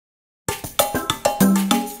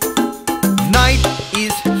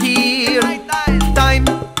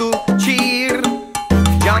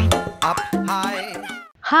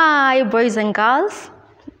Hi, boys and girls.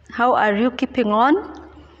 How are you keeping on?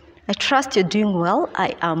 I trust you're doing well.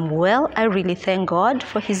 I am well. I really thank God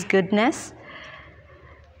for His goodness.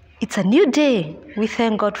 It's a new day. We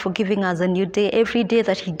thank God for giving us a new day. Every day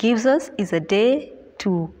that He gives us is a day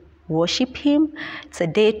to worship Him. It's a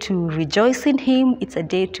day to rejoice in Him. It's a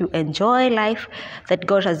day to enjoy life that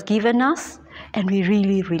God has given us. And we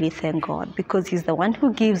really, really thank God because He's the one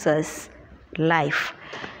who gives us life.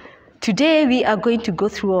 Today we are going to go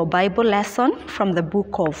through a Bible lesson from the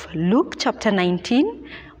book of Luke chapter 19.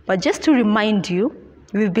 But just to remind you,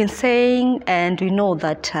 we've been saying and we know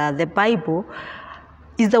that the Bible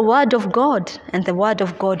is the Word of God, and the Word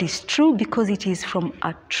of God is true because it is from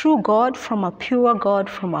a true God, from a pure God,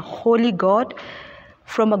 from a holy God,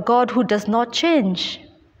 from a God who does not change.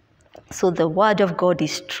 So the Word of God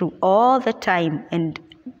is true all the time, and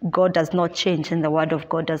God does not change, and the Word of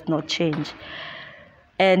God does not change.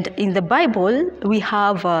 And in the Bible, we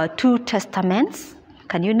have two testaments.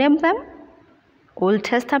 Can you name them? Old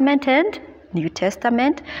Testament and New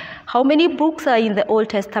Testament. How many books are in the Old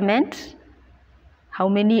Testament? How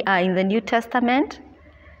many are in the New Testament?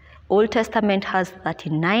 Old Testament has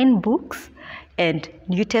 39 books, and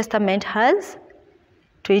New Testament has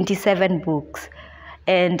 27 books.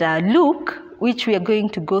 And Luke, which we are going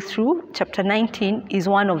to go through, chapter 19, is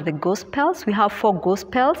one of the Gospels. We have 4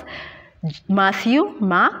 Gospels. Matthew,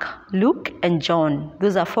 Mark, Luke, and John.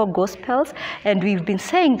 Those are 4 Gospels, and we've been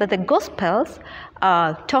saying that the Gospels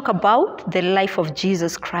talk about the life of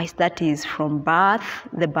Jesus Christ. That is from birth,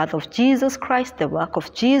 the birth of Jesus Christ, the work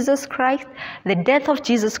of Jesus Christ, the death of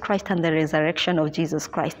Jesus Christ, and the resurrection of Jesus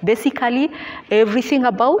Christ. Basically, everything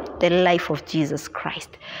about the life of Jesus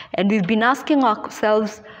Christ. And we've been asking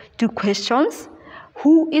ourselves 2 questions.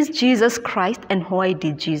 Who is Jesus Christ and why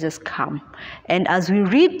did Jesus come? And as we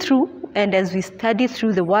read through and as we study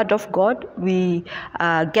through the Word of God, we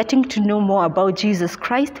are getting to know more about Jesus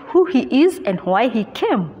Christ, who He is and why He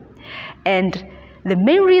came. And the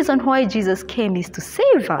main reason why Jesus came is to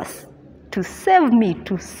save us, to save me,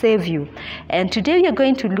 to save you. And today we are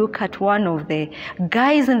going to look at one of the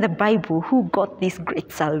guys in the Bible who got this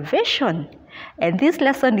great salvation. And this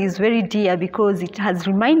lesson is very dear because it has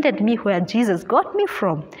reminded me where Jesus got me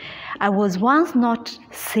from. I was once not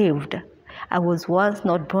saved. I was once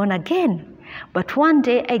not born again. But one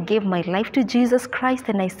day I gave my life to Jesus Christ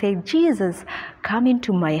and I said, Jesus, come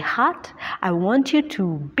into my heart. I want you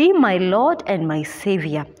to be my Lord and my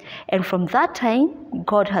Savior. And from that time,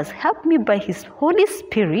 God has helped me by His Holy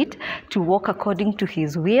Spirit to walk according to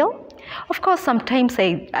His will. Of course, sometimes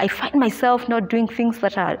I find myself not doing things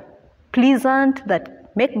that are pleasant, that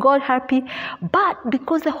make God happy, but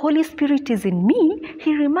because the Holy Spirit is in me,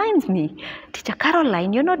 He reminds me, Teacher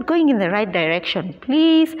Caroline, you're not going in the right direction.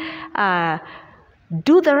 Please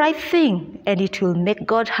do the right thing and it will make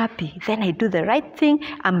God happy. Then I do the right thing,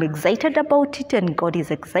 I'm excited about it and God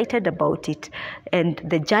is excited about it. And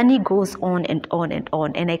the journey goes on and on and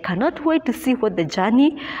on. And I cannot wait to see what the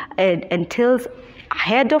journey entails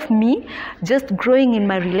ahead of me, just growing in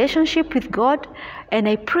my relationship with God. And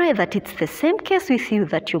I pray that it's the same case with you,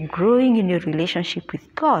 that you're growing in your relationship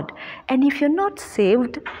with God. And if you're not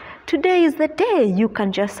saved, today is the day you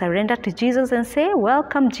can just surrender to Jesus and say,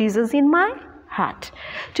 welcome Jesus in my heart.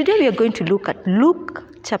 Today we are going to look at Luke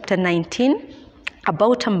chapter 19,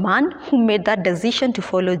 about a man who made that decision to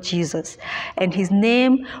follow Jesus. And his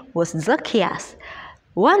name was Zacchaeus.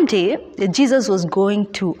 One day, Jesus was going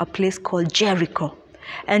to a place called Jericho.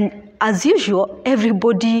 And as usual,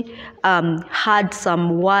 everybody had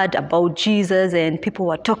some word about Jesus and people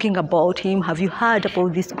were talking about Him. Have you heard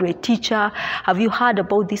about this great teacher? Have you heard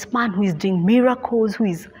about this man who is doing miracles, who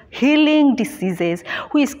is healing diseases,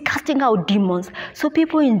 who is casting out demons? So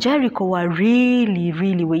people in Jericho were really,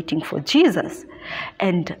 really waiting for Jesus.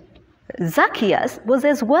 And Zacchaeus was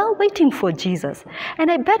as well waiting for Jesus.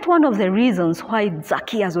 And I bet one of the reasons why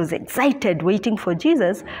Zacchaeus was excited waiting for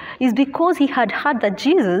Jesus is because he had heard that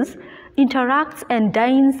Jesus interacts and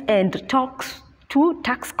dines and talks to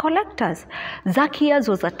tax collectors. Zacchaeus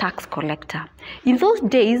was a tax collector. In those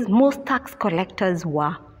days, most tax collectors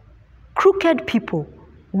were crooked people,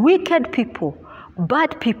 wicked people,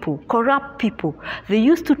 bad people, corrupt people. They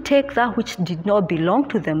used to take that which did not belong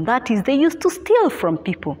to them. That is, they used to steal from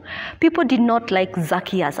people. People did not like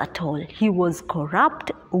Zacchaeus at all. He was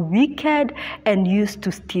corrupt, wicked, and used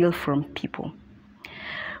to steal from people.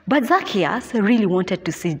 But Zacchaeus really wanted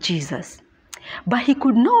to see Jesus. But he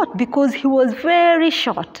could not because he was very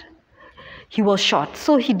short. He was short.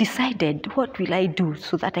 So he decided, what will I do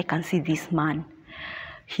so that I can see this man?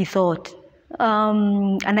 He thought,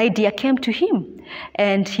 an idea came to him,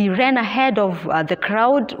 and he ran ahead of the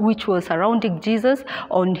crowd which was surrounding Jesus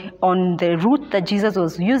on the route that Jesus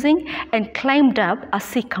was using, and climbed up a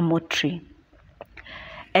sycamore tree.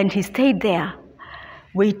 And he stayed there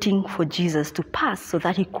waiting for Jesus to pass so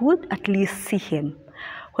that he could at least see him.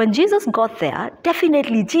 When Jesus got there,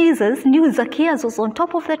 definitely Jesus knew Zacchaeus was on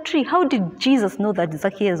top of the tree. How did Jesus know that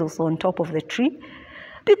Zacchaeus was on top of the tree?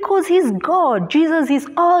 Because he's God. Jesus is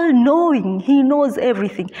all-knowing. He knows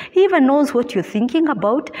everything. He even knows what you're thinking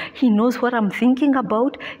about. He knows what I'm thinking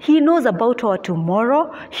about. He knows about our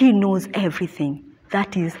tomorrow. He knows everything.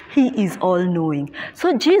 That is, he is all-knowing.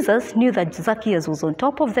 So Jesus knew that Zacchaeus was on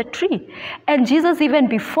top of the tree. And Jesus, even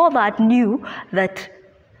before that, knew that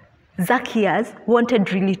Zacchaeus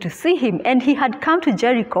wanted really to see him. And he had come to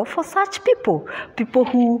Jericho for such people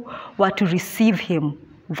who were to receive him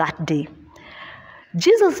that day.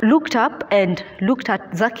 Jesus looked up and looked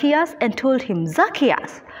at Zacchaeus and told him,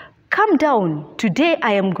 "Zacchaeus, come down. Today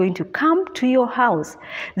I am going to come to your house."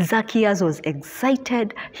 Zacchaeus was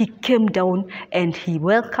excited. He came down and he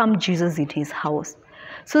welcomed Jesus in his house.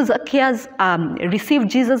 So Zacchaeus received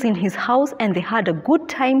Jesus in his house, and they had a good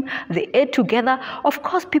time. They ate together. Of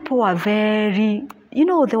course, people were very, they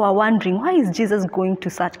were wondering, why is Jesus going to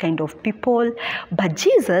such kind of people? But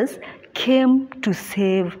Jesus came to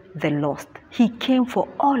save the lost. He came for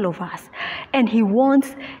all of us, and he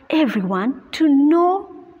wants everyone to know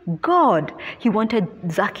God. He wanted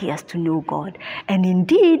Zacchaeus to know God. And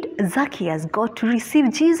indeed, Zacchaeus got to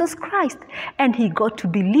receive Jesus Christ, and he got to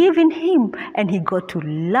believe in him, and he got to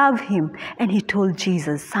love him. And he told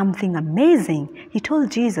Jesus something amazing. He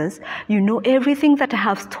told Jesus, everything that I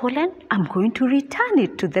have stolen, I'm going to return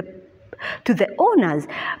it to the owners.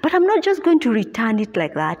 But I'm not just going to return it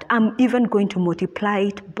like that. I'm even going to multiply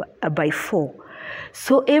it by 4.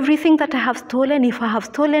 So everything that I have stolen, if I have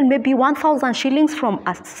stolen maybe 1,000 shillings from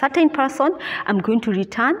a certain person, I'm going to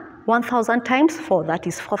return 1,000 times 4, that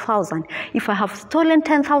is 4,000. If I have stolen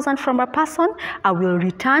 10,000 from a person, I will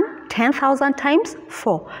return 10,000 times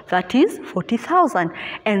 4, that is 40,000.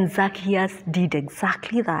 And Zacchaeus did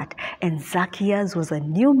exactly that. And Zacchaeus was a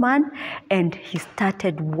new man, and he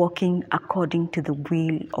started walking according to the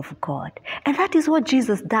will of God. And that is what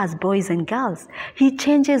Jesus does, boys and girls. He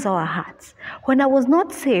changes our hearts. When I was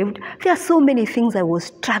not saved, there are so many things I was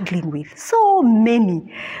struggling with, so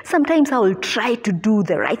many. Sometimes I will try to do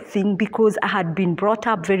the right thing because I had been brought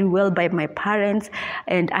up very well by my parents,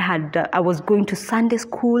 and I was going to Sunday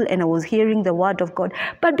school and I was hearing the word of God.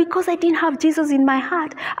 But because I didn't have Jesus in my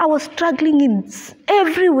heart, I was struggling in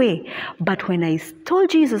every way. But when I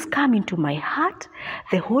told Jesus, "Come into my heart,"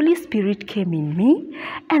 the Holy Spirit came in me,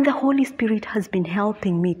 and the Holy Spirit has been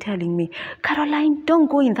helping me, telling me, "Caroline,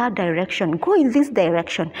 don't go in that direction, go in this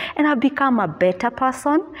direction." And I've become a better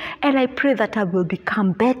person, and I pray that I will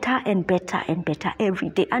become better and better and better every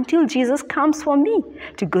day until Jesus comes for me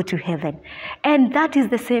to go to heaven. And that is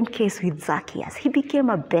the same case with Zacchaeus. He became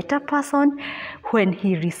a better person when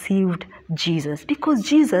he received Jesus, because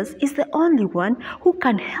Jesus is the only one who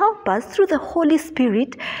can help us through the Holy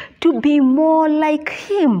Spirit to be more like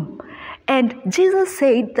him. And Jesus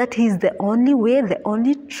said that he's the only way, the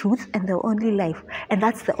only truth, and the only life. And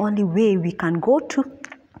that's the only way we can go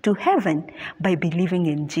to heaven, by believing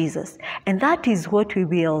in Jesus. And that is what we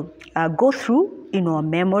will go through in our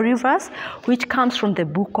memory verse, which comes from the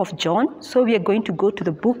book of John. So we are going to go to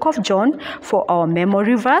the book of John for our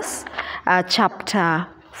memory verse, chapter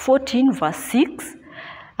 14, verse 6.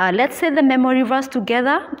 Let's say the memory verse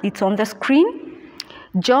together. It's on the screen.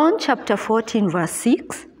 John chapter 14, verse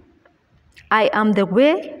 6. "I am the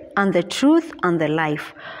way and the truth and the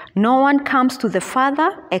life. No one comes to the Father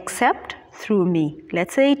except through me."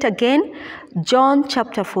 Let's say it again. John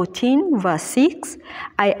chapter 14, verse 6.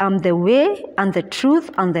 "I am the way and the truth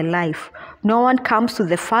and the life. No one comes to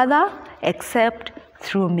the Father except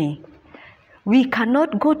through me." We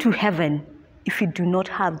cannot go to heaven if we do not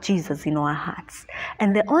have Jesus in our hearts.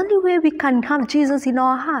 And the only way we can have Jesus in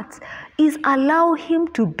our hearts is allow him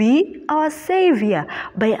to be our Savior,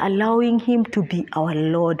 by allowing him to be our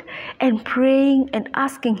Lord, and praying and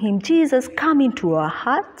asking him, "Jesus, come into our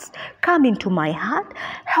hearts, come into my heart,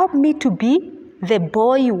 help me to be the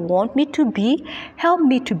boy you want me to be, help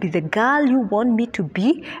me to be the girl you want me to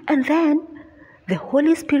be." And then the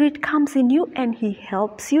Holy Spirit comes in you and he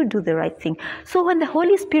helps you do the right thing. So when the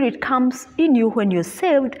Holy Spirit comes in you, when you're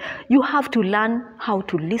saved, you have to learn how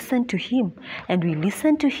to listen to him. And we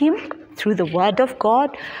listen to him through the word of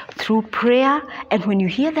God, through prayer. And when you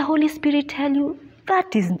hear the Holy Spirit tell you,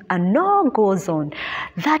 that is a no-go zone,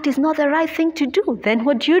 that is not the right thing to do, then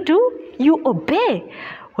what do? You obey.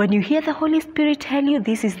 When you hear the Holy Spirit tell you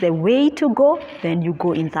this is the way to go, then you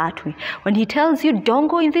go in that way. When He tells you don't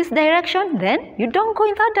go in this direction, then you don't go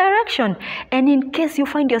in that direction. And in case you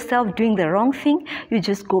find yourself doing the wrong thing, you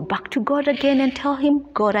just go back to God again and tell Him,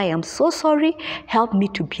 God, I am so sorry. Help me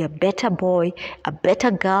to be a better boy, a better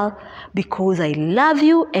girl, because I love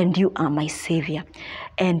you and you are my Savior.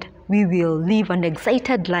 And we will live an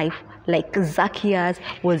excited life like Zacchaeus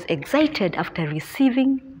was excited after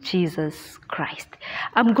receiving Jesus Christ.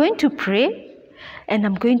 I'm going to pray, and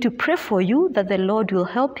I'm going to pray for you that the Lord will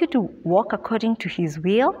help you to walk according to His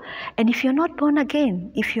will. And if you're not born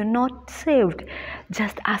again, if you're not saved,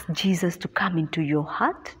 just ask Jesus to come into your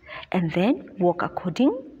heart and then walk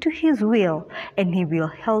according to His will, and He will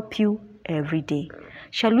help you every day.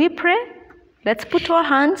 Shall we pray? Let's put our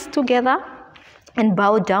hands together and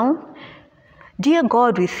bow down. Dear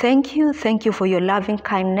God, we thank you. Thank you for your loving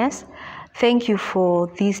kindness. Thank you for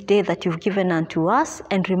this day that you've given unto us,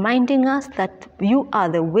 and reminding us that you are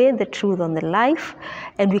the way, the truth, and the life,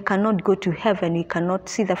 and we cannot go to heaven, we cannot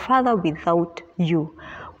see the Father without you.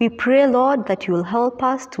 We pray, Lord, that you will help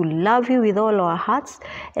us to love you with all our hearts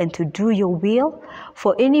and to do your will.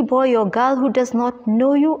 For any boy or girl who does not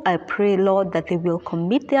know you, I pray, Lord, that they will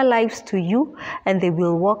commit their lives to you and they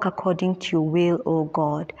will walk according to your will, O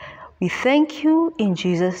God. We thank you. In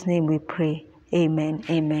Jesus' name we pray. Amen,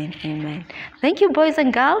 amen, amen. Thank you, boys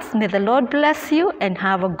and girls. May the Lord bless you and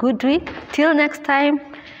have a good week. Till next time,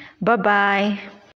 bye-bye.